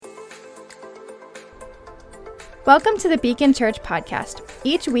Welcome to the Beacon Church podcast.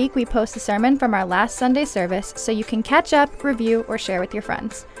 Each week we post a sermon from our last Sunday service so you can catch up, review, or share with your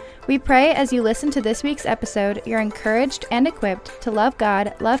friends. We pray as you listen to this week's episode, you're encouraged and equipped to love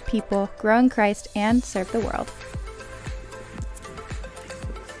God, love people, grow in Christ, and serve the world.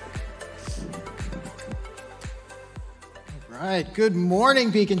 All right, good morning,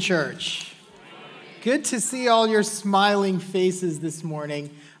 Beacon Church. Good to see all your smiling faces this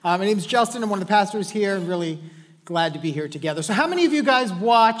morning. My name is Justin. I'm one of the pastors here. I'm really glad to be here together. So how many of you guys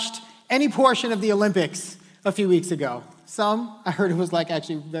watched any portion of the Olympics a few weeks ago? Some. I heard it was like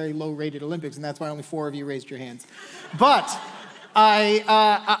actually very low-rated Olympics, and that's why only 4 of you raised your hands. But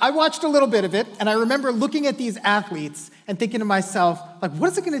I watched a little bit of it, and I remember looking at these athletes and thinking to myself, like,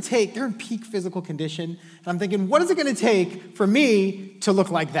 what is it going to take? They're in peak physical condition, and I'm thinking, what is it going to take for me to look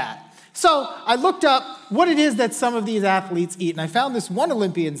like that? So I looked up what it is that some of these athletes eat, and I found this one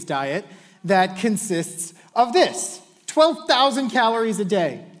Olympian's diet that consists of this: 12,000 calories a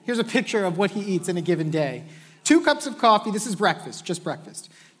day. Here's a picture of what he eats in a given day. 2 cups of coffee, this is breakfast, just breakfast.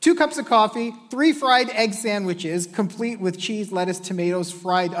 2 cups of coffee, 3 fried egg sandwiches, complete with cheese, lettuce, tomatoes,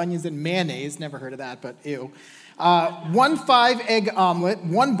 fried onions, and mayonnaise. Never heard of that, but ew. 1 5-egg omelet,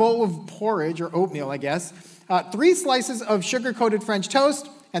 1 bowl of porridge, or oatmeal, I guess, 3 slices of sugar-coated French toast,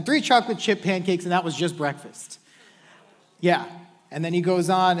 and 3 chocolate chip pancakes, and that was just breakfast. Yeah, and then he goes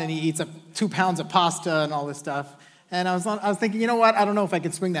on and he eats 2 pounds of pasta and all this stuff. And I was thinking, you know what? I don't know if I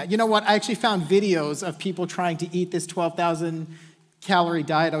could swing that. You know what? I actually found videos of people trying to eat this 12,000 calorie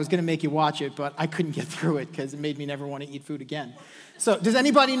diet. I was going to make you watch it, but I couldn't get through it because it made me never want to eat food again. So does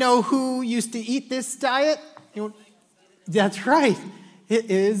anybody know who used to eat this diet? That's right.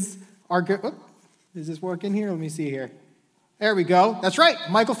 It is our good... Oh, is this working here? Let me see here. There we go. That's right.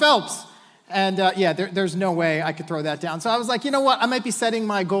 Michael Phelps. And there's no way I could throw that down. So I was like, you know what? I might be setting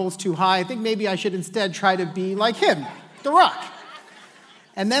my goals too high. I think maybe I should instead try to be like him, The Rock.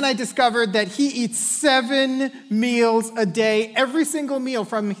 And then I discovered that he eats 7 meals a day, every single meal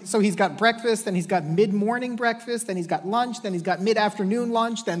so he's got breakfast, then he's got mid-morning breakfast, then he's got lunch, then he's got mid-afternoon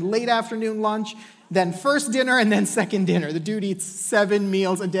lunch, then late afternoon lunch, then first dinner, and then second dinner. The dude eats 7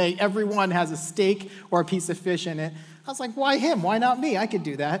 meals a day. Every one has a steak or a piece of fish in it. I was like, why him? Why not me? I could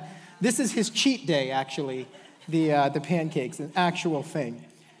do that. This is his cheat day, actually, the pancakes, an actual thing.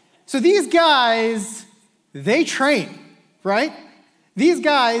 So these guys, they train, right? These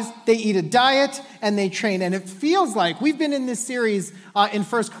guys, they eat a diet and they train. And it feels like we've been in this series in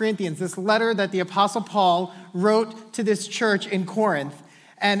 1 Corinthians, this letter that the Apostle Paul wrote to this church in Corinth.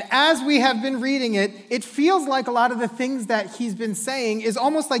 And as we have been reading it, it feels like a lot of the things that he's been saying is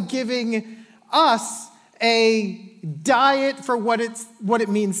almost like giving us a diet for what it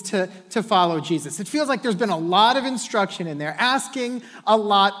means to follow Jesus. It feels like there's been a lot of instruction in there, asking a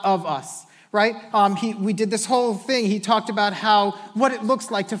lot of us, right? We did this whole thing. He talked about what it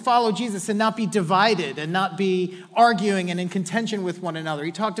looks like to follow Jesus and not be divided and not be arguing and in contention with one another.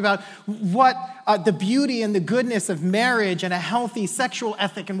 He talked about what the beauty and the goodness of marriage and a healthy sexual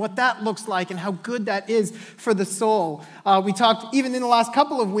ethic and what that looks like and how good that is for the soul. We talked even in the last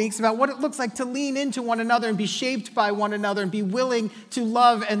couple of weeks about what it looks like to lean into one another and be shaped by one another and be willing to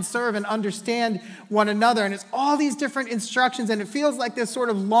love and serve and understand one another. And it's all these different instructions, and it feels like this sort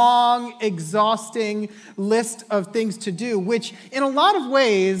of long, exhausting list of things to do, which in a lot of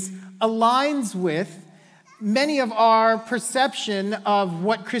ways aligns with many of our perception of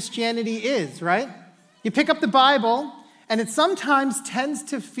what Christianity is, right? You pick up the Bible, and it sometimes tends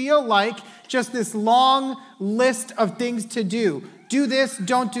to feel like just this long list of things to do. Do this,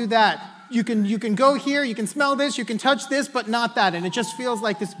 don't do that. You can go here, you can smell this, you can touch this, but not that. And it just feels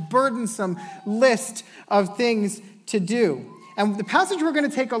like this burdensome list of things to do. And the passage we're going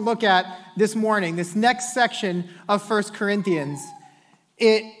to take a look at this morning, this next section of 1 Corinthians,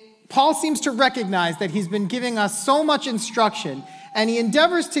 Paul seems to recognize that he's been giving us so much instruction, and he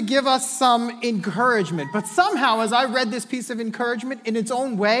endeavors to give us some encouragement. But somehow, as I read this piece of encouragement, in its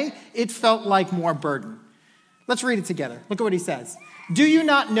own way, it felt like more burden. Let's read it together. Look at what he says. Do you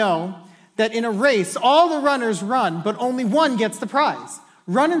not know that in a race all the runners run, but only one gets the prize?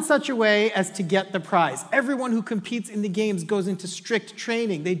 Run in such a way as to get the prize. Everyone who competes in the games goes into strict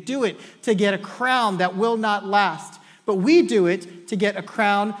training. They do it to get a crown that will not last. But we do it to get a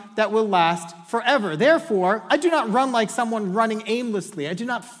crown that will last forever. Therefore, I do not run like someone running aimlessly. I do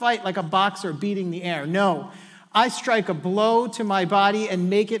not fight like a boxer beating the air. No, I strike a blow to my body and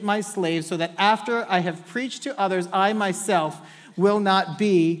make it my slave so that after I have preached to others, I myself will not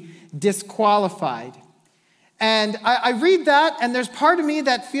be disqualified. And I read that, and there's part of me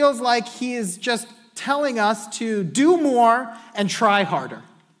that feels like he is just telling us to do more and try harder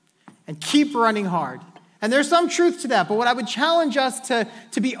and keep running hard. And there's some truth to that, but what I would challenge us to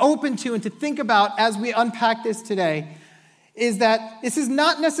be open to and to think about as we unpack this today is that this is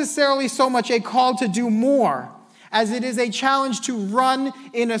not necessarily so much a call to do more as it is a challenge to run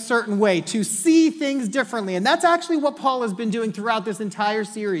in a certain way, to see things differently. And that's actually what Paul has been doing throughout this entire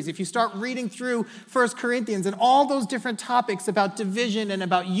series. If you start reading through 1 Corinthians and all those different topics about division and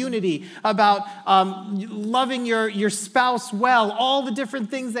about unity, about loving your spouse well, all the different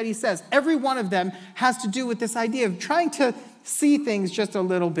things that he says, every one of them has to do with this idea of trying to see things just a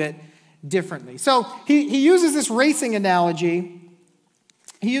little bit differently. So he uses this racing analogy.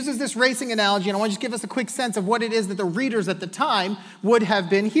 And I want to just give us a quick sense of what it is that the readers at the time would have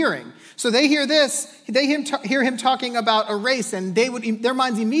been hearing. So they hear this, hear him talking about a race, and their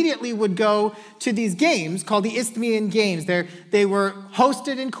minds immediately would go to these games called the Isthmian Games. They were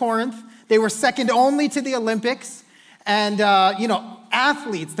hosted in Corinth. They were second only to the Olympics. And,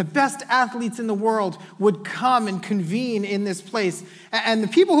 athletes, the best athletes in the world would come and convene in this place. And the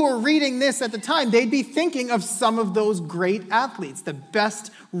people who were reading this at the time, they'd be thinking of some of those great athletes, the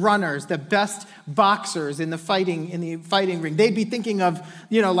best runners, the best boxers in the fighting ring. They'd be thinking of,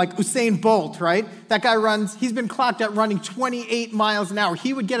 like Usain Bolt, right? That guy he's been clocked at running 28 miles an hour.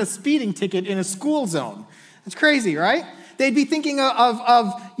 He would get a speeding ticket in a school zone. That's crazy, right? They'd be thinking of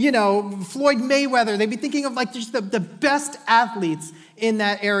Floyd Mayweather. They'd be thinking of like just the best athletes in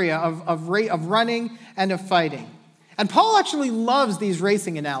that area of running and of fighting. And Paul actually loves these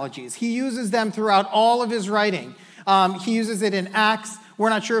racing analogies. He uses them throughout all of his writing. He uses it in Acts. We're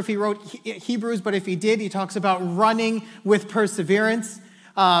not sure if he wrote Hebrews, but if he did, he talks about running with perseverance.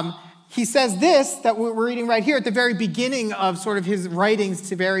 He says this, that we're reading right here at the very beginning of sort of his writings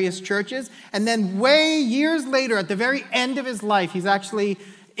to various churches. And then years later, at the very end of his life, he's actually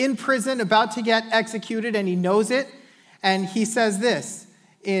in prison, about to get executed, and he knows it. And he says this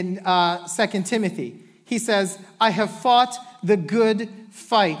in 2 Timothy. He says, I have fought the good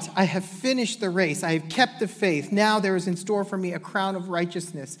fight. I have finished the race. I have kept the faith. Now there is in store for me a crown of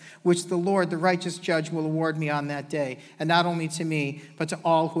righteousness, which the Lord, the righteous judge, will award me on that day. And not only to me, but to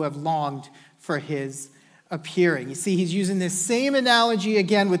all who have longed for his appearing. You see, he's using this same analogy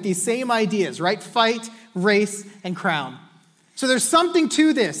again with these same ideas, right? Fight, race, and crown. So there's something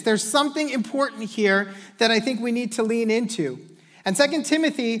to this. There's something important here that I think we need to lean into. And 2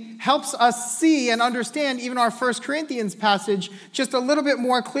 Timothy helps us see and understand even our 1 Corinthians passage just a little bit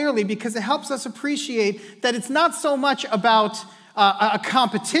more clearly, because it helps us appreciate that it's not so much about a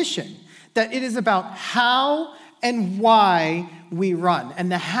competition, that it is about how and why we run.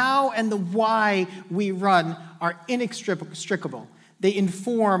 And the how and the why we run are inextricable. They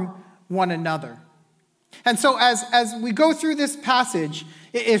inform one another. And so as we go through this passage,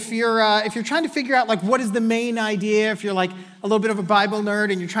 if you're trying to figure out like what is the main idea, if you're like a little bit of a Bible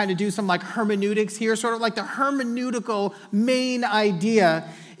nerd and you're trying to do some like hermeneutics here, sort of like the hermeneutical main idea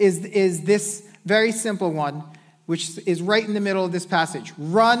is this very simple one, which is right in the middle of this passage.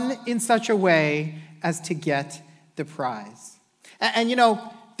 Run in such a way as to get the prize. And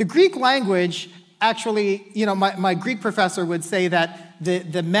the Greek language actually, my Greek professor would say that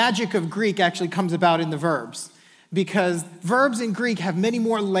the magic of Greek actually comes about in the verbs, because verbs in Greek have many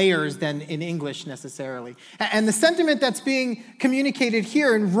more layers than in English necessarily. And the sentiment that's being communicated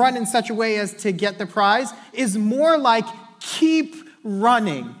here in run in such a way as to get the prize is more like keep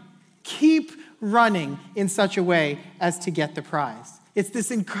running in such a way as to get the prize. It's this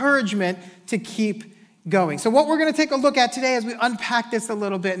encouragement to keep going. So what we're going to take a look at today as we unpack this a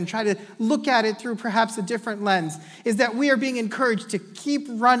little bit and try to look at it through perhaps a different lens is that we are being encouraged to keep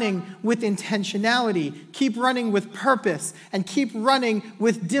running with intentionality, keep running with purpose, and keep running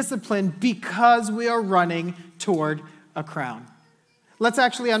with discipline because we are running toward a crown. Let's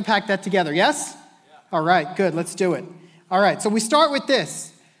actually unpack that together, yes? Yeah. All right, good, let's do it. All right, so we start with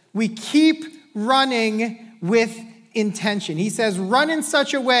this. We keep running with intention. He says, run in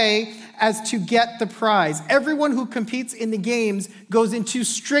such a way as to get the prize. Everyone who competes in the games goes into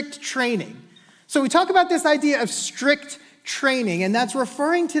strict training. So we talk about this idea of strict training, and that's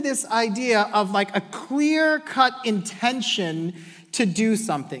referring to this idea of like a clear-cut intention to do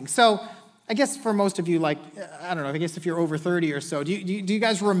something. So I guess for most of you, like, I don't know, I guess if you're over 30 or so, do you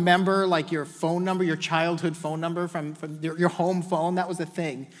guys remember like your phone number, your childhood phone number from your home phone? That was a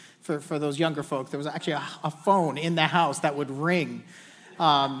thing for those younger folks. There was actually a phone in the house that would ring.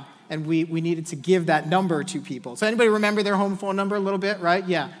 And we needed to give that number to people. So anybody remember their home phone number a little bit, right?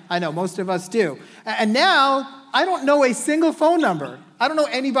 Yeah, I know, most of us do. And now, I don't know a single phone number. I don't know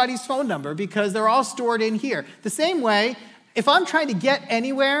anybody's phone number because they're all stored in here. The same way, if I'm trying to get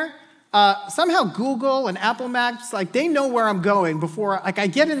anywhere, somehow Google and Apple Maps, like they know where I'm going before, like I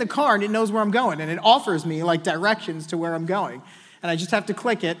get in the car and it knows where I'm going and it offers me like directions to where I'm going. And I just have to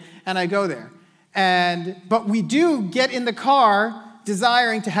click it and I go there. But we do get in the car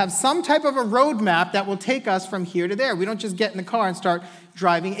desiring to have some type of a roadmap that will take us from here to there. We don't just get in the car and start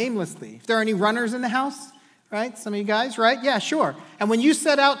driving aimlessly. If there are any runners in the house, right? Some of you guys, right? Yeah, sure. And when you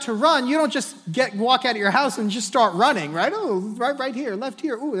set out to run, you don't just walk out of your house and just start running, right? Oh, right here, left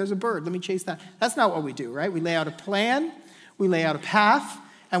here. Ooh, there's a bird. Let me chase that. That's not what we do, right? We lay out a plan, we lay out a path,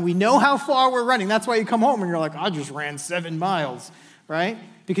 and we know how far we're running. That's why you come home and you're like, I just ran 7 miles, right?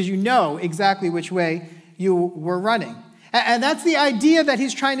 Because you know exactly which way you were running. And that's the idea that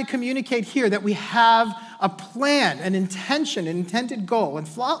he's trying to communicate here, that we have a plan, an intention, an intended goal. And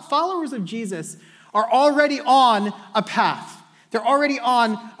followers of Jesus are already on a path. They're already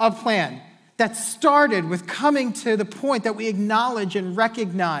on a plan that started with coming to the point that we acknowledge and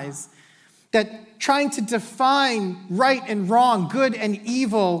recognize that trying to define right and wrong, good and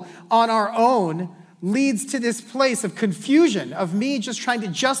evil on our own leads to this place of confusion, of me just trying to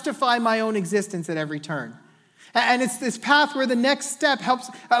justify my own existence at every turn. And it's this path where the next step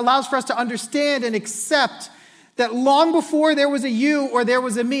allows for us to understand and accept that long before there was a you or there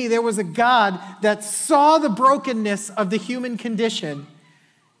was a me, there was a God that saw the brokenness of the human condition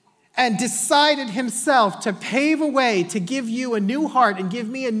and decided himself to pave a way to give you a new heart and give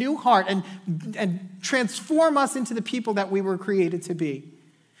me a new heart and transform us into the people that we were created to be.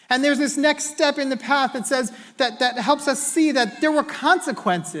 And there's this next step in the path that says that helps us see that there were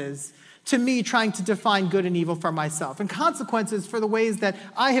consequences to me trying to define good and evil for myself, and consequences for the ways that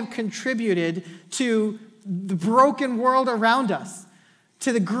I have contributed to the broken world around us,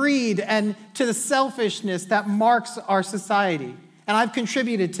 to the greed and to the selfishness that marks our society. And I've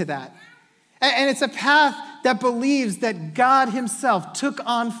contributed to that. And it's a path that believes that God himself took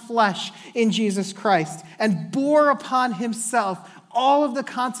on flesh in Jesus Christ and bore upon himself all of the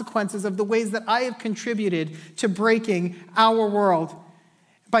consequences of the ways that I have contributed to breaking our world.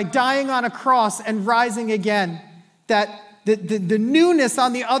 By dying on a cross and rising again, that the newness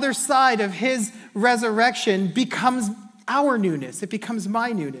on the other side of his resurrection becomes our newness. It becomes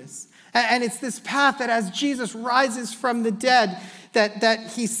my newness. And it's this path that as Jesus rises from the dead,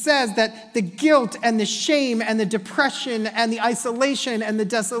 that he says that the guilt and the shame and the depression and the isolation and the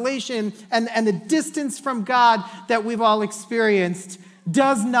desolation and the distance from God that we've all experienced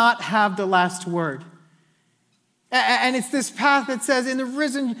does not have the last word. And it's this path that says in the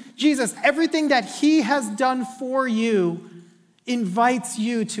risen Jesus, everything that he has done for you invites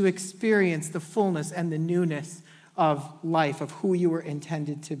you to experience the fullness and the newness of life, of who you were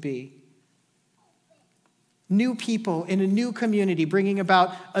intended to be. New people in a new community, bringing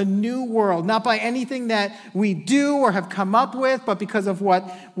about a new world, not by anything that we do or have come up with, but because of what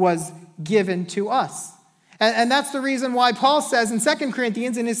was given to us. And that's the reason why Paul says in 2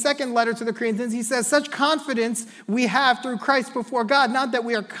 Corinthians, in his second letter to the Corinthians, he says, such confidence we have through Christ before God, not that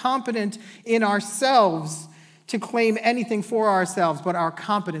we are competent in ourselves to claim anything for ourselves, but our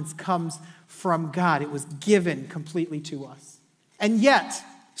competence comes from God. It was given completely to us. And yet,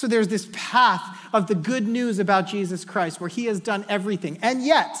 so there's this path of the good news about Jesus Christ where he has done everything. And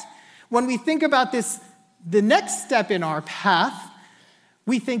yet, when we think about this, the next step in our path,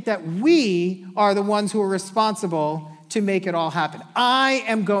 we think that we are the ones who are responsible to make it all happen. I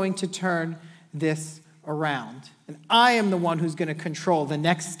am going to turn this around, and I am the one who's going to control the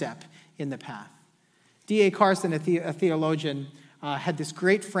next step in the path. D.A. Carson, a theologian, had this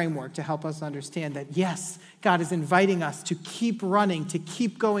great framework to help us understand that, yes, God is inviting us to keep running, to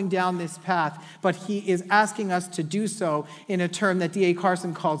keep going down this path, but he is asking us to do so in a term that D.A.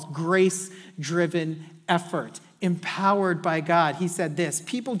 Carson calls grace-driven effort. Empowered by God. He said this,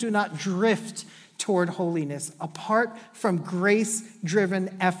 people do not drift toward holiness apart from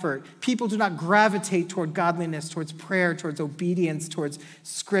grace-driven effort. People do not gravitate toward godliness, towards prayer, towards obedience, towards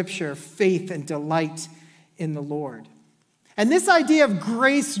scripture, faith, and delight in the Lord. And this idea of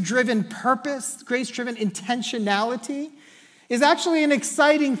grace-driven purpose, grace-driven intentionality, is actually an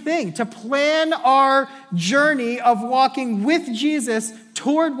exciting thing, to plan our journey of walking with Jesus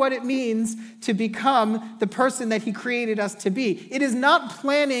toward what it means to become the person that he created us to be. It is not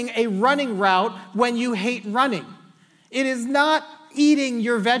planning a running route when you hate running. It is not eating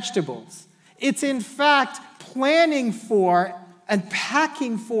your vegetables. It's in fact planning for and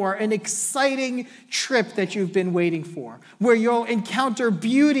packing for an exciting trip that you've been waiting for, where you'll encounter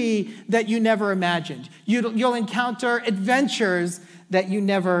beauty that you never imagined. You'll encounter adventures that you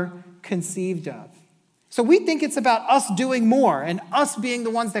never conceived of. So we think it's about us doing more and us being the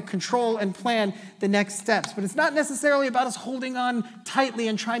ones that control and plan the next steps. But it's not necessarily about us holding on tightly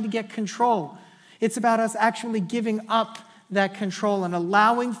and trying to get control. It's about us actually giving up that control and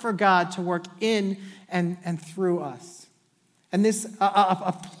allowing for God to work in and through us. And this,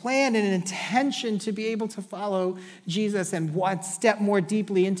 a plan and an intention to be able to follow Jesus and step more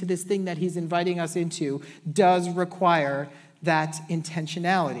deeply into this thing that he's inviting us into does require that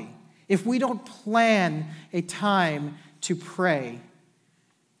intentionality. If we don't plan a time to pray,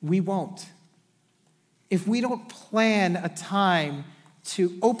 we won't. If we don't plan a time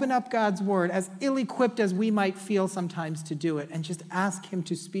to open up God's word, as ill-equipped as we might feel sometimes to do it, and just ask him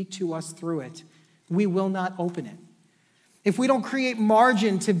to speak to us through it, we will not open it. If we don't create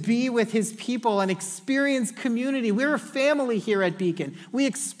margin to be with his people and experience community, we're a family here at Beacon. We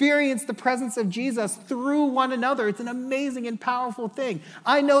experience the presence of Jesus through one another. It's an amazing and powerful thing.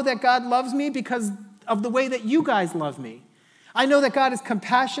 I know that God loves me because of the way that you guys love me. I know that God is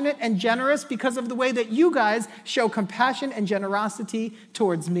compassionate and generous because of the way that you guys show compassion and generosity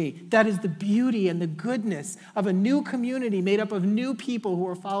towards me. That is the beauty and the goodness of a new community made up of new people who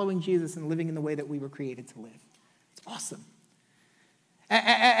are following Jesus and living in the way that we were created to live. It's awesome.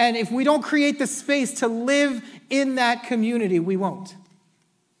 And if we don't create the space to live in that community, we won't.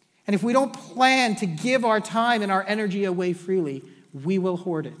 And if we don't plan to give our time and our energy away freely, we will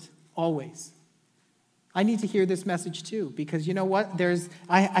hoard it, always. I need to hear this message too, because you know what?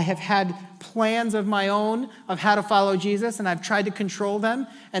 I have had plans of my own of how to follow Jesus, and I've tried to control them,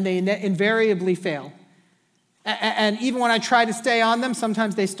 and they invariably fail. And even when I try to stay on them,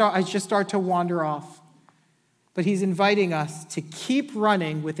 sometimes I just start to wander off. But he's inviting us to keep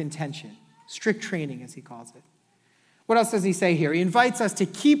running with intention. Strict training, as he calls it. What else does he say here? He invites us to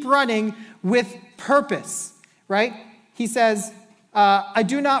keep running with purpose, right? He says, I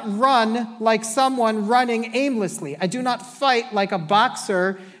do not run like someone running aimlessly. I do not fight like a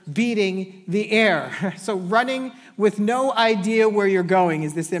boxer beating the air. So running with no idea where you're going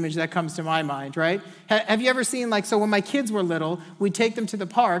is this image that comes to my mind, right? Have you ever seen, so when my kids were little, we'd take them to the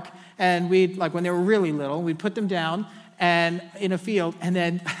park, and when they were really little, we'd put them down and in a field, and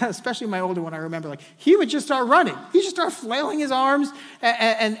then, especially my older one, I remember, he would just start running. He'd just start flailing his arms,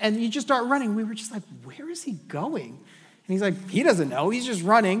 and you just start running. We were just like, where is he going? And he's like, he doesn't know. He's just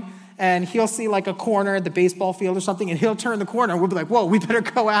running, and he'll see a corner at the baseball field or something, and he'll turn the corner, and we'll be like, whoa, we better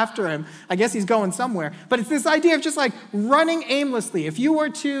go after him. I guess he's going somewhere. But it's this idea of just running aimlessly. If you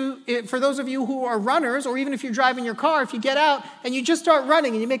were for those of you who are runners, or even if you're driving your car, if you get out and you just start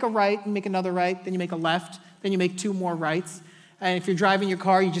running, and you make a right, and make another right, then you make a left, then you make two more rights. And if you're driving your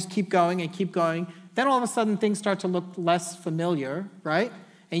car, you just keep going and keep going. Then all of a sudden, things start to look less familiar, right?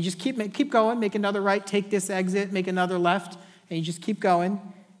 And you just keep going, make another right, take this exit, make another left, and you just keep going.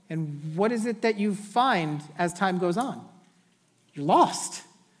 And what is it that you find as time goes on? You're lost,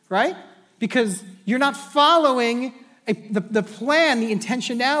 right? Because you're not following the plan, the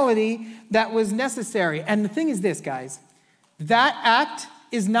intentionality that was necessary. And the thing is this, guys, that act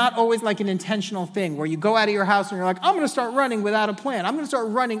is not always an intentional thing where you go out of your house and you're like, I'm going to start running without a plan. I'm going to start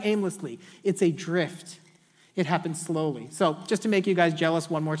running aimlessly. It's a drift. It happens slowly. So just to make you guys jealous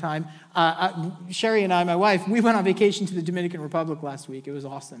one more time, Sherry and I, my wife, we went on vacation to the Dominican Republic last week. It was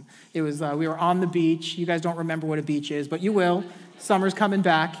awesome. It was we were on the beach. You guys don't remember what a beach is, but you will. Summer's coming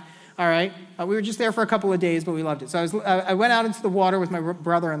back. All right. We were just there for a couple of days, but we loved it. So I went out into the water with my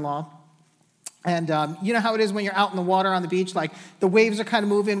brother-in-law. And you know how it is when you're out in the water on the beach? The waves are kind of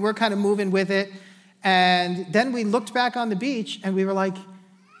moving. We're kind of moving with it. And then we looked back on the beach, and we were like,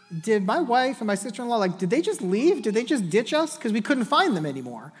 did my wife and my sister-in-law, did they just leave? Did they just ditch us? Because we couldn't find them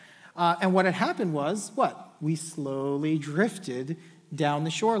anymore. And what had happened was, what? We slowly drifted down the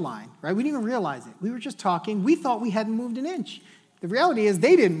shoreline, right? We didn't even realize it. We were just talking. We thought we hadn't moved an inch. The reality is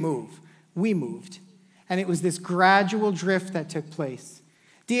they didn't move. We moved. And it was this gradual drift that took place.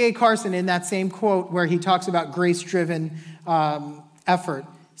 D.A. Carson, in that same quote where he talks about grace-driven effort,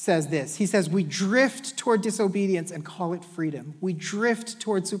 says this. He says, we drift toward disobedience and call it freedom. We drift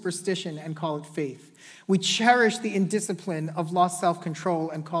toward superstition and call it faith. We cherish the indiscipline of lost self-control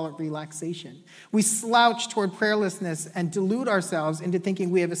and call it relaxation. We slouch toward prayerlessness and delude ourselves into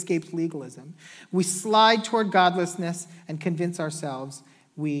thinking we have escaped legalism. We slide toward godlessness and convince ourselves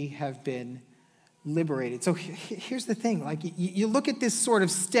we have been liberated. So here's the thing, you look at this sort of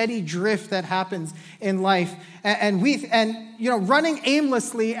steady drift that happens in life, and running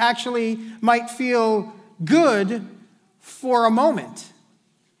aimlessly actually might feel good for a moment.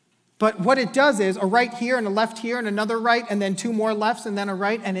 But what it does is a right here and a left here and another right and then two more lefts and then a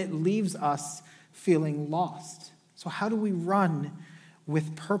right, and it leaves us feeling lost. So how do we run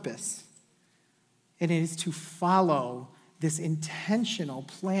with purpose? and it is to follow this intentional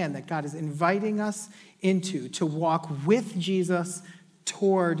plan that God is inviting us into, to walk with Jesus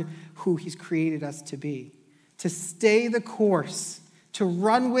toward who he's created us to be, to stay the course, to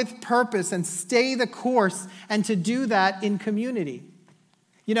run with purpose and stay the course, and to do that in community.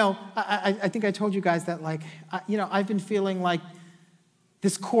 You know, I think I told you guys that, I've been feeling like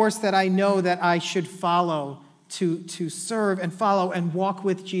this course that I know that I should follow to serve and follow and walk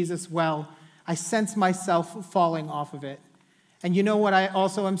with Jesus well. I sense myself falling off of it. And you know what I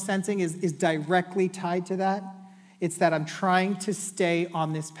also am sensing is directly tied to that? It's that I'm trying to stay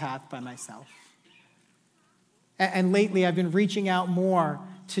on this path by myself. And lately I've been reaching out more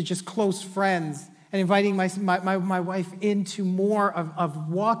to just close friends and inviting my wife into more of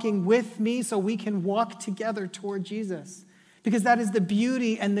walking with me so we can walk together toward Jesus. Because that is the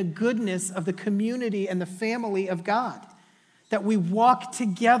beauty and the goodness of the community and the family of God, that we walk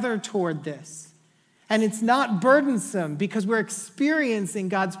together toward this. And it's not burdensome because we're experiencing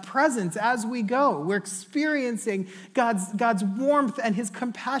God's presence as we go. We're experiencing God's warmth and his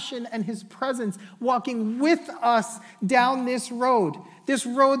compassion and his presence walking with us down this road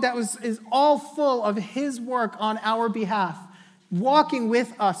that is all full of his work on our behalf, walking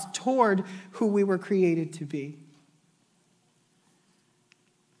with us toward who we were created to be.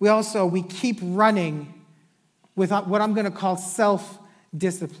 We keep running with what I'm going to call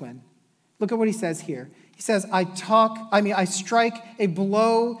self-discipline. Look at what he says here. He says, I strike a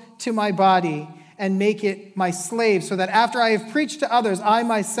blow to my body and make it my slave, so that after I have preached to others, I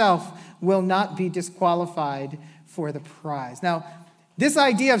myself will not be disqualified for the prize. Now, this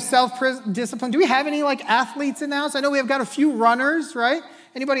idea of self-discipline, do we have any athletes in the house? I know we have got a few runners, right?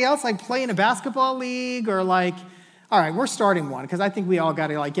 Anybody else play in a basketball league or all right, we're starting one because I think we all got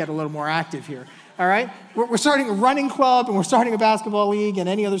to get a little more active here. All right? We're starting a running club, and we're starting a basketball league, and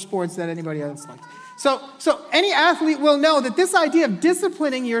any other sports that anybody else likes. So any athlete will know that this idea of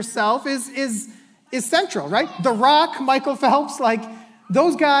disciplining yourself is central, right? The Rock, Michael Phelps,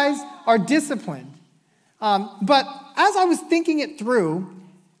 those guys are disciplined. But as I was thinking it through,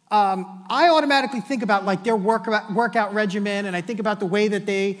 I automatically think about their workout regimen, and I think about the way that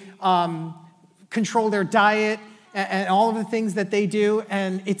they control their diet, and all of the things that they do,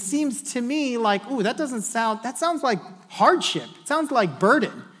 and it seems to me that sounds like hardship. It sounds like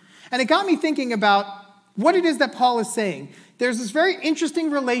burden. And it got me thinking about what it is that Paul is saying. There's this very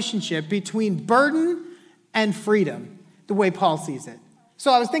interesting relationship between burden and freedom, the way Paul sees it.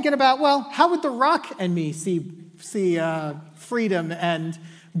 So I was thinking about, how would The Rock and me see freedom and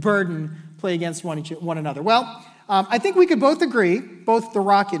burden play against one another? Well, I think we could both agree, both The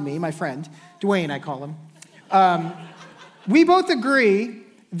Rock and me, my friend, Dwayne I call him, we both agree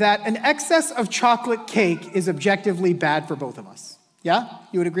that an excess of chocolate cake is objectively bad for both of us. Yeah?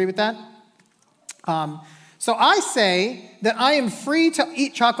 You would agree with that? So I say that I am free to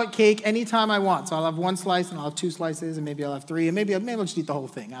eat chocolate cake anytime I want. So I'll have one slice, and I'll have two slices, and maybe I'll have three, and maybe I'll just eat the whole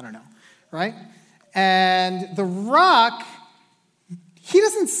thing. I don't know. Right? And The Rock, he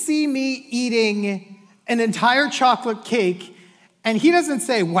doesn't see me eating an entire chocolate cake, and he doesn't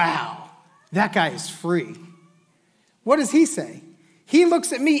say, wow, that guy is free. What does he say? He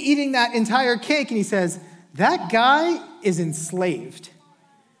looks at me eating that entire cake and he says, that guy is enslaved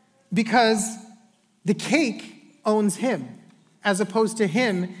because the cake owns him as opposed to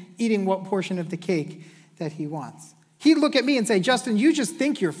him eating what portion of the cake that he wants. He'd look at me and say, Justin, you just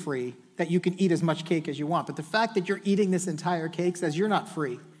think you're free, that you can eat as much cake as you want, but the fact that you're eating this entire cake says you're not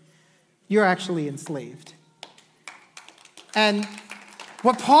free. You're actually enslaved. And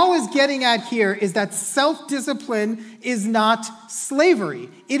what Paul is getting at here is that self-discipline is not slavery.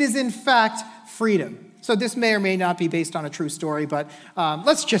 It is, in fact, freedom. So this may or may not be based on a true story, but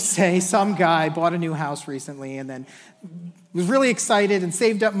let's just say some guy bought a new house recently and then was really excited and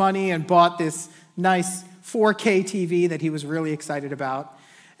saved up money and bought this nice 4K TV that he was really excited about.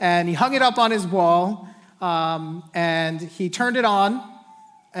 And he hung it up on his wall, and he turned it on,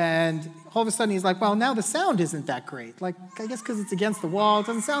 and all of a sudden he's like, well, now the sound isn't that great. I guess because it's against the wall, it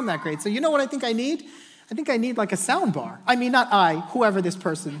doesn't sound that great. So you know what I think I need? I think I need a sound bar. I mean, not I, whoever this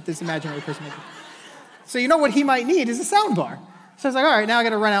imaginary person may be. So you know what he might need is a sound bar. So he's like, all right, now I got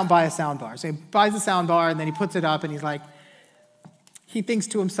to run out and buy a sound bar. So he buys a sound bar, and then he puts it up, and he thinks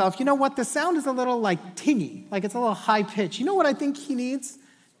to himself, you know what? The sound is a little tingy, it's a little high pitch. You know what I think he needs?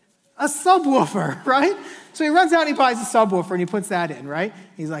 A subwoofer, right? So he runs out and he buys a subwoofer and he puts that in, right?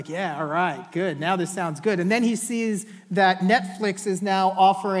 He's like, yeah, all right, good. Now this sounds good. And then he sees that Netflix is now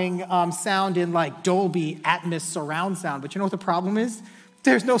offering sound in Dolby Atmos surround sound. But you know what the problem is?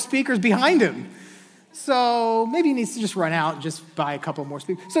 There's no speakers behind him. So maybe he needs to just run out and just buy a couple more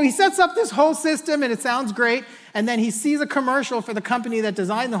speakers. So he sets up this whole system, and it sounds great. And then he sees a commercial for the company that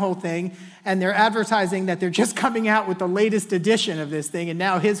designed the whole thing, and they're advertising that they're just coming out with the latest edition of this thing, and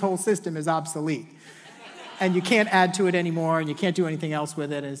now his whole system is obsolete. And you can't add to it anymore, and you can't do anything else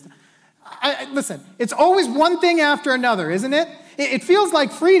with it. Listen, it's always one thing after another, isn't it? It feels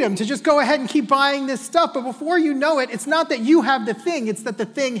like freedom to just go ahead and keep buying this stuff, but before you know it, it's not that you have the thing, it's that the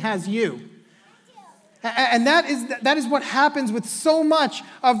thing has you. And that is what happens with so much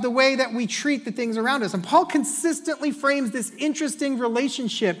of the way that we treat the things around us. And Paul consistently frames this interesting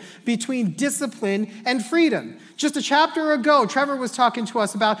relationship between discipline and freedom. Just a chapter ago, Trevor was talking to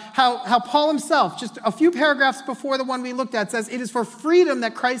us about how Paul himself, just a few paragraphs before the one we looked at, says, "It is for freedom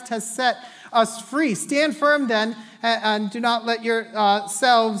that Christ has set us free. Stand firm then, and do not let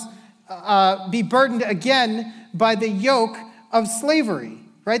yourselves be burdened again by the yoke of slavery."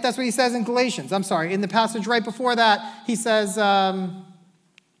 Right? That's what he says in Galatians. I'm sorry. In the passage right before that, he says,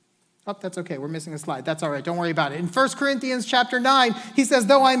 that's okay. We're missing a slide. That's all right. Don't worry about it. In 1 Corinthians chapter 9, he says,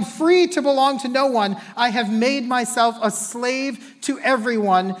 "Though I'm free to belong to no one, I have made myself a slave to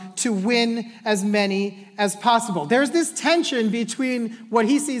everyone to win as many as possible." There's this tension between what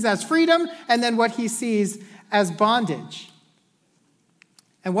he sees as freedom and then what he sees as bondage.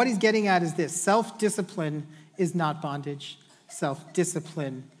 And what he's getting at is this: self-discipline is not bondage.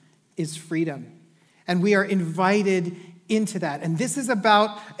 Self-discipline is freedom. And we are invited into that. And this is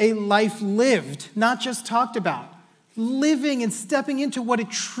about a life lived, not just talked about. Living and stepping into what it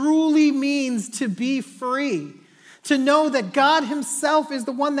truly means to be free. To know that God himself is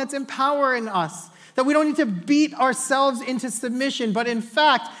the one that's empowering us. That we don't need to beat ourselves into submission, but in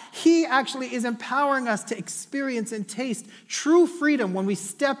fact, he actually is empowering us to experience and taste true freedom when we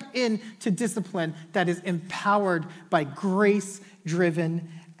step into discipline that is empowered by grace-driven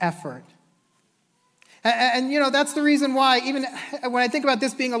effort. And that's the reason why, even when I think about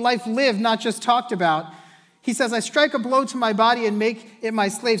this being a life lived, not just talked about, he says, "I strike a blow to my body and make it my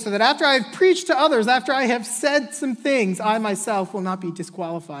slave, so that after I have preached to others, after I have said some things, I myself will not be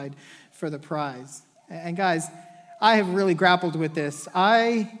disqualified for the prize." And guys, I have really grappled with this.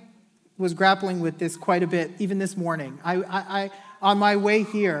 I was grappling with this quite a bit, even this morning. I on my way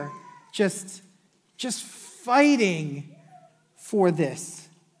here, just fighting for this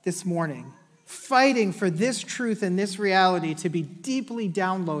morning. Fighting for this truth and this reality to be deeply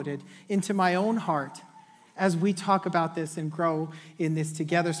downloaded into my own heart as we talk about this and grow in this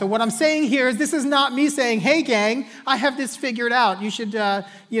together. So what I'm saying here is this is not me saying, "Hey gang, I have this figured out. You should,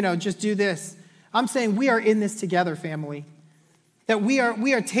 just do this." I'm saying we are in this together, family. That we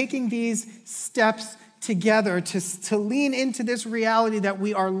are taking these steps together to lean into this reality that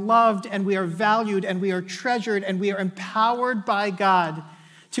we are loved and we are valued and we are treasured and we are empowered by God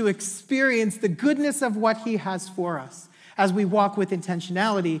to experience the goodness of what he has for us as we walk with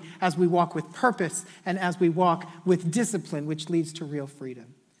intentionality, as we walk with purpose, and as we walk with discipline, which leads to real freedom.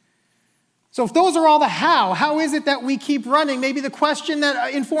 So if those are all the how is it that we keep running? Maybe the question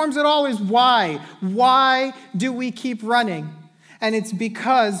that informs it all is why? Why do we keep running? And it's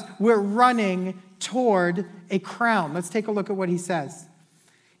because we're running toward a crown. Let's take a look at what he says.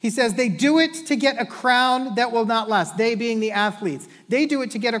 He says, they do it to get a crown that will not last. They being the athletes. They do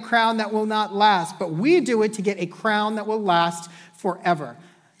it to get a crown that will not last, but we do it to get a crown that will last forever.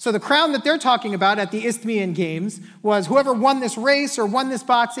 So the crown that they're talking about at the Isthmian Games was whoever won this race or won this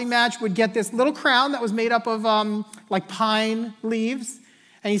boxing match would get this little crown that was made up of like pine leaves.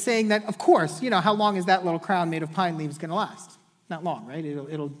 And he's saying that, of course, how long is that little crown made of pine leaves going to last? Not long, right?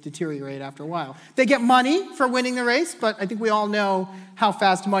 It'll deteriorate after a while. They get money for winning the race, but I think we all know how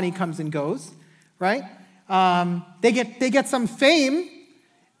fast money comes and goes, right? They get some fame,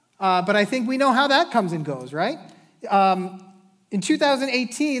 but I think we know how that comes and goes, right? In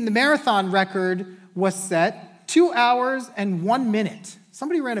 2018, the marathon record was set 2 hours and 1 minute.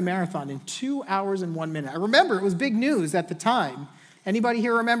 Somebody ran a marathon in 2 hours and 1 minute. I remember it was big news at the time. Anybody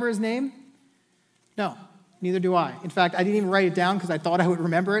here remember his name? No, neither do I. In fact, I didn't even write it down because I thought I would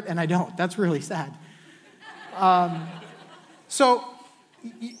remember it, and I don't. That's really sad.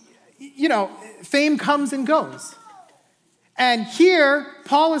 Fame comes and goes. And here,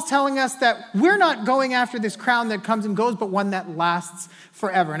 Paul is telling us that we're not going after this crown that comes and goes, but one that lasts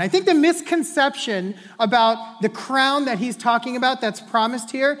forever. And I think the misconception about the crown that he's talking about that's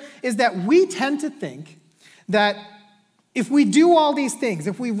promised here is that we tend to think that if we do all these things,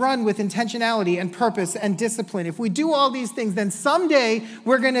 if we run with intentionality and purpose and discipline, if we do all these things, then someday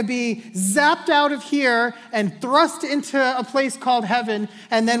we're going to be zapped out of here and thrust into a place called heaven,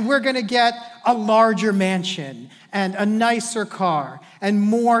 and then we're going to get a larger mansion and a nicer car and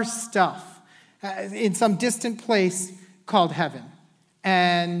more stuff. in some distant place called heaven.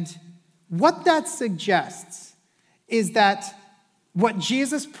 And what that suggests is that what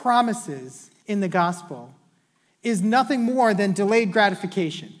Jesus promises in the gospel is nothing more than delayed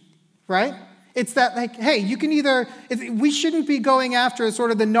gratification, right? It's that, like, hey, you can we shouldn't be going after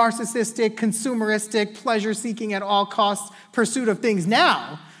sort of the narcissistic, consumeristic, pleasure-seeking at all costs pursuit of things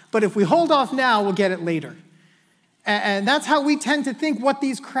now, but if we hold off now, we'll get it later. And that's how we tend to think what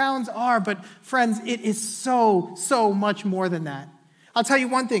these crowns are, but friends, it is so, so much more than that. I'll tell you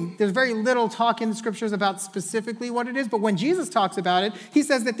one thing, there's very little talk in the scriptures about specifically what it is, but when Jesus talks about it, he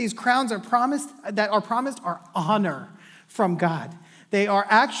says that these crowns are honor from God. They are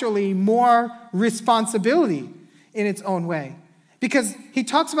actually more responsibility in its own way. Because he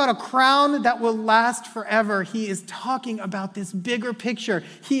talks about a crown that will last forever. He is talking about this bigger picture.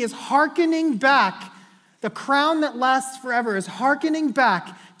 He is hearkening back. The crown that lasts forever is hearkening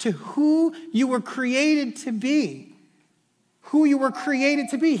back to who you were created to be. Who you were created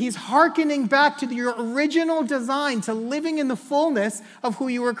to be. He's hearkening back to your original design, to living in the fullness of who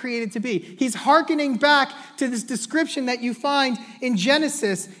you were created to be. He's hearkening back to this description that you find in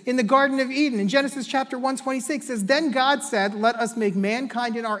Genesis, in the Garden of Eden. In Genesis chapter 1:26 says, "Then God said, let us make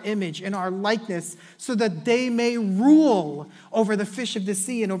mankind in our image, in our likeness, so that they may rule over the fish of the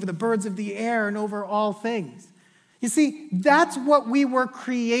sea and over the birds of the air and over all things." You see, that's what we were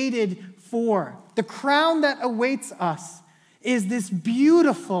created for. The crown that awaits us is this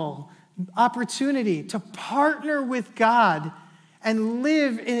beautiful opportunity to partner with God and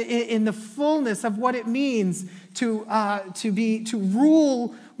live in the fullness of what it means to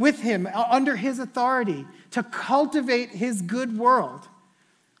rule with him under his authority, to cultivate his good world.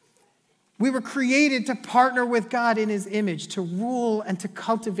 We were created to partner with God in his image, to rule and to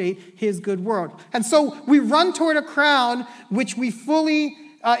cultivate his good world. And so we run toward a crown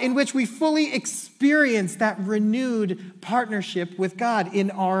in which we fully experience that renewed partnership with God in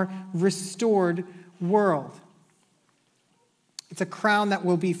our restored world. It's a crown that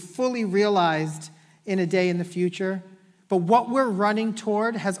will be fully realized in a day in the future, but what we're running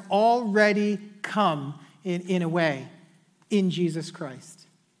toward has already come in a way in Jesus Christ.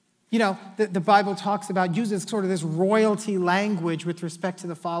 You know, the Bible uses sort of this royalty language with respect to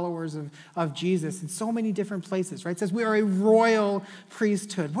the followers of Jesus in so many different places, right? It says we are a royal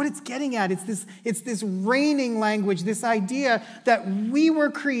priesthood. What it's getting at, it's this reigning language, this idea that we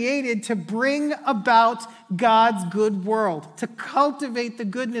were created to bring about God's good world, to cultivate the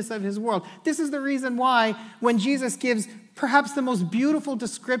goodness of his world. This is the reason why when Jesus gives perhaps the most beautiful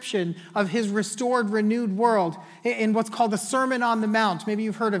description of his restored, renewed world in what's called the Sermon on the Mount. Maybe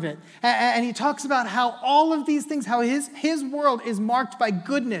you've heard of it. And he talks about how all of these things, how his world is marked by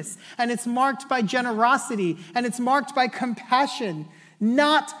goodness, and it's marked by generosity, and it's marked by compassion,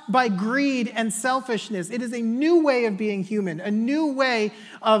 not by greed and selfishness. It is a new way of being human, a new way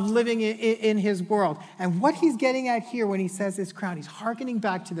of living in his world. And what he's getting at here when he says this crown, he's hearkening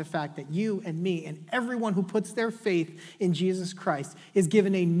back to the fact that you and me and everyone who puts their faith in Jesus Christ is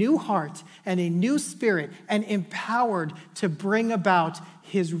given a new heart and a new spirit and empowered to bring about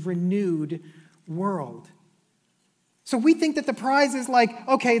his renewed world. So we think that the prize is like,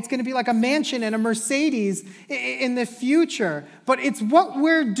 okay, it's going to be like a mansion and a Mercedes in the future. But it's what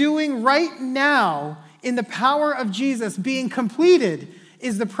we're doing right now in the power of Jesus being completed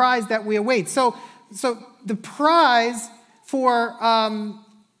is the prize that we await. So the prize for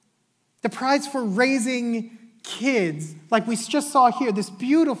raising kids, like we just saw here, this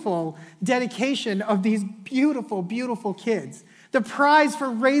beautiful dedication of these beautiful, beautiful kids. The prize for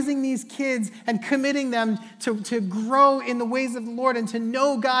raising these kids and committing them to grow in the ways of the Lord and to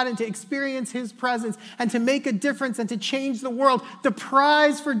know God and to experience his presence and to make a difference and to change the world. The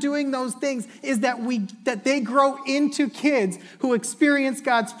prize for doing those things is that they grow into kids who experience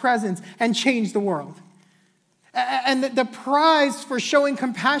God's presence and change the world. And the prize for showing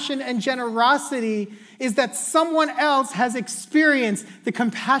compassion and generosity is that someone else has experienced the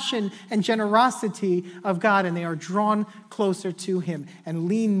compassion and generosity of God, and they are drawn closer to him and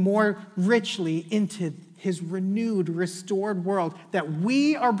lean more richly into his renewed, restored world that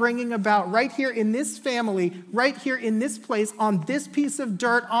we are bringing about right here in this family, right here in this place, on this piece of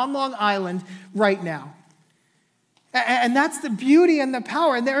dirt on Long Island right now. And that's the beauty and the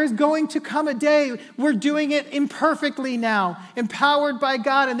power. And there is going to come a day, we're doing it imperfectly now, empowered by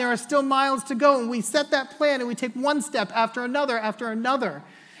God, and there are still miles to go. And we set that plan and we take one step after another after another.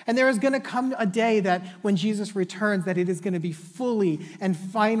 And there is going to come a day that when Jesus returns, that it is going to be fully and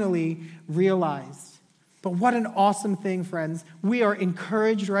finally realized. But what an awesome thing, friends. We are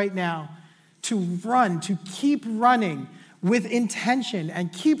encouraged right now to run, to keep running with intention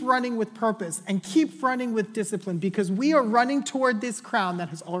and keep running with purpose and keep running with discipline, because we are running toward this crown that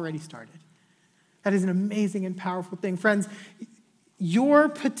has already started. That is an amazing and powerful thing. Friends, your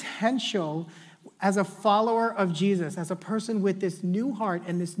potential as a follower of Jesus, as a person with this new heart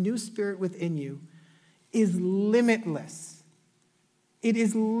and this new spirit within you, is limitless. It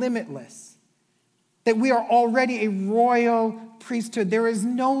is limitless. That we are already a royal priesthood. There is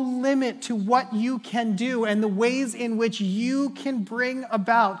no limit to what you can do and the ways in which you can bring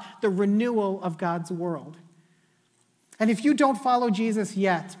about the renewal of God's world. And if you don't follow Jesus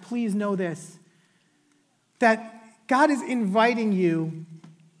yet, please know this, that God is inviting you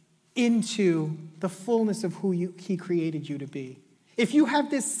into the fullness of who he created you to be. If you have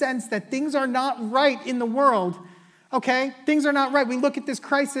this sense that things are not right in the world, okay, things are not right. We look at this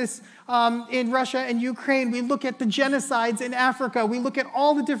crisis in Russia and Ukraine. We look at the genocides in Africa. We look at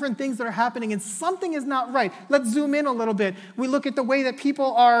all the different things that are happening, and something is not right. Let's zoom in a little bit. We look at the way that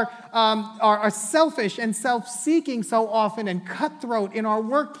people are selfish and self-seeking so often and cutthroat in our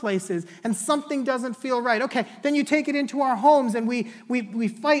workplaces, and something doesn't feel right. Okay, then you take it into our homes, and we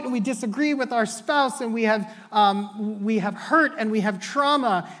fight and we disagree with our spouse, and we have hurt and we have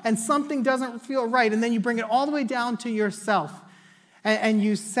trauma, and something doesn't feel right. And then you bring it all the way down to yourself, and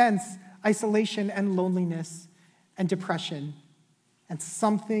you sense isolation and loneliness and depression, and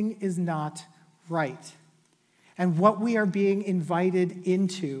something is not right. And what we are being invited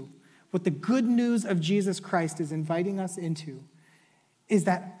into, what the good news of Jesus Christ is inviting us into, is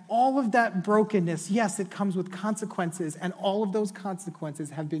that all of that brokenness, yes, it comes with consequences, and all of those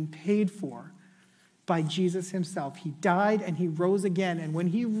consequences have been paid for by Jesus himself. He died and he rose again. And when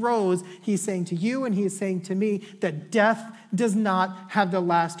he rose, he's saying to you and he is saying to me that death does not have the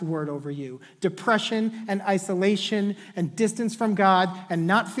last word over you. Depression and isolation and distance from God and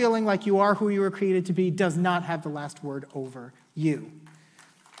not feeling like you are who you were created to be does not have the last word over you.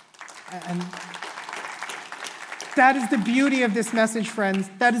 And that is the beauty of this message, friends.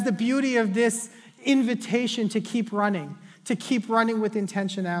 That is the beauty of this invitation to keep running with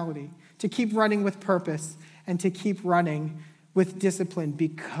intentionality, to keep running with purpose, and to keep running with discipline,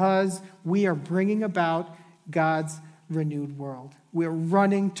 because we are bringing about God's renewed world. We're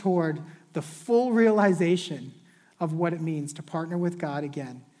running toward the full realization of what it means to partner with God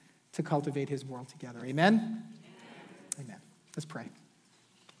again, to cultivate his world together. Amen? Amen. Let's pray.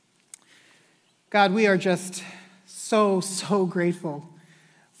 God, we are just so grateful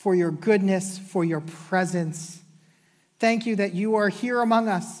for your goodness, for your presence. Thank you that you are here among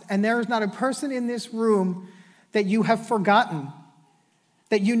us, and there is not a person in this room that you have forgotten,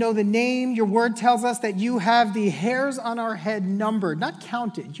 that you know the name. Your word tells us that you have the hairs on our head numbered, not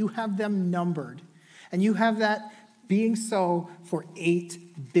counted. You have them numbered, and you have that being so for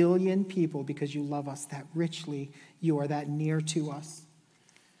 8 billion people, because you love us that richly. You are that near to us.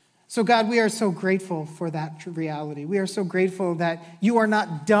 So God, we are so grateful for that reality. We are so grateful that you are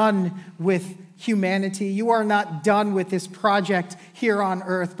not done with humanity. You are not done with this project here on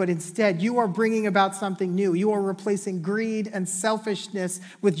earth, but instead you are bringing about something new. You are replacing greed and selfishness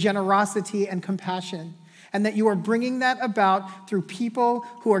with generosity and compassion. And that you are bringing that about through people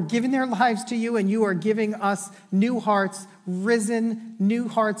who are giving their lives to you, and you are giving us new hearts, risen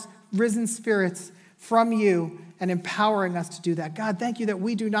spirits from you, and empowering us to do that. God, thank you that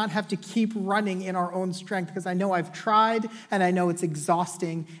we do not have to keep running in our own strength, because I know I've tried and I know it's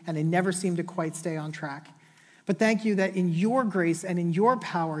exhausting and I never seem to quite stay on track. But thank you that in your grace and in your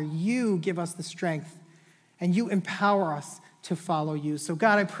power, you give us the strength and you empower us to follow you. So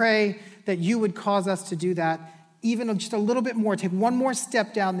God, I pray that you would cause us to do that even just a little bit more, take one more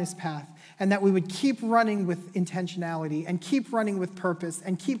step down this path, and that we would keep running with intentionality and keep running with purpose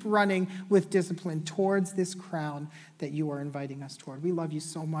and keep running with discipline towards this crown that you are inviting us toward. We love you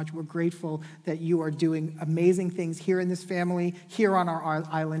so much. We're grateful that you are doing amazing things here in this family, here on our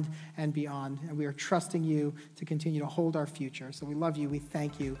island and beyond. And we are trusting you to continue to hold our future. So we love you. We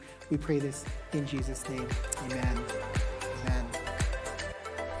thank you. We pray this in Jesus' name. Amen. Amen.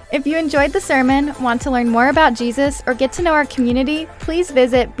 If you enjoyed the sermon, want to learn more about Jesus, or get to know our community, please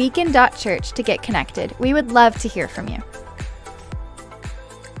visit beacon.church to get connected. We would love to hear from you.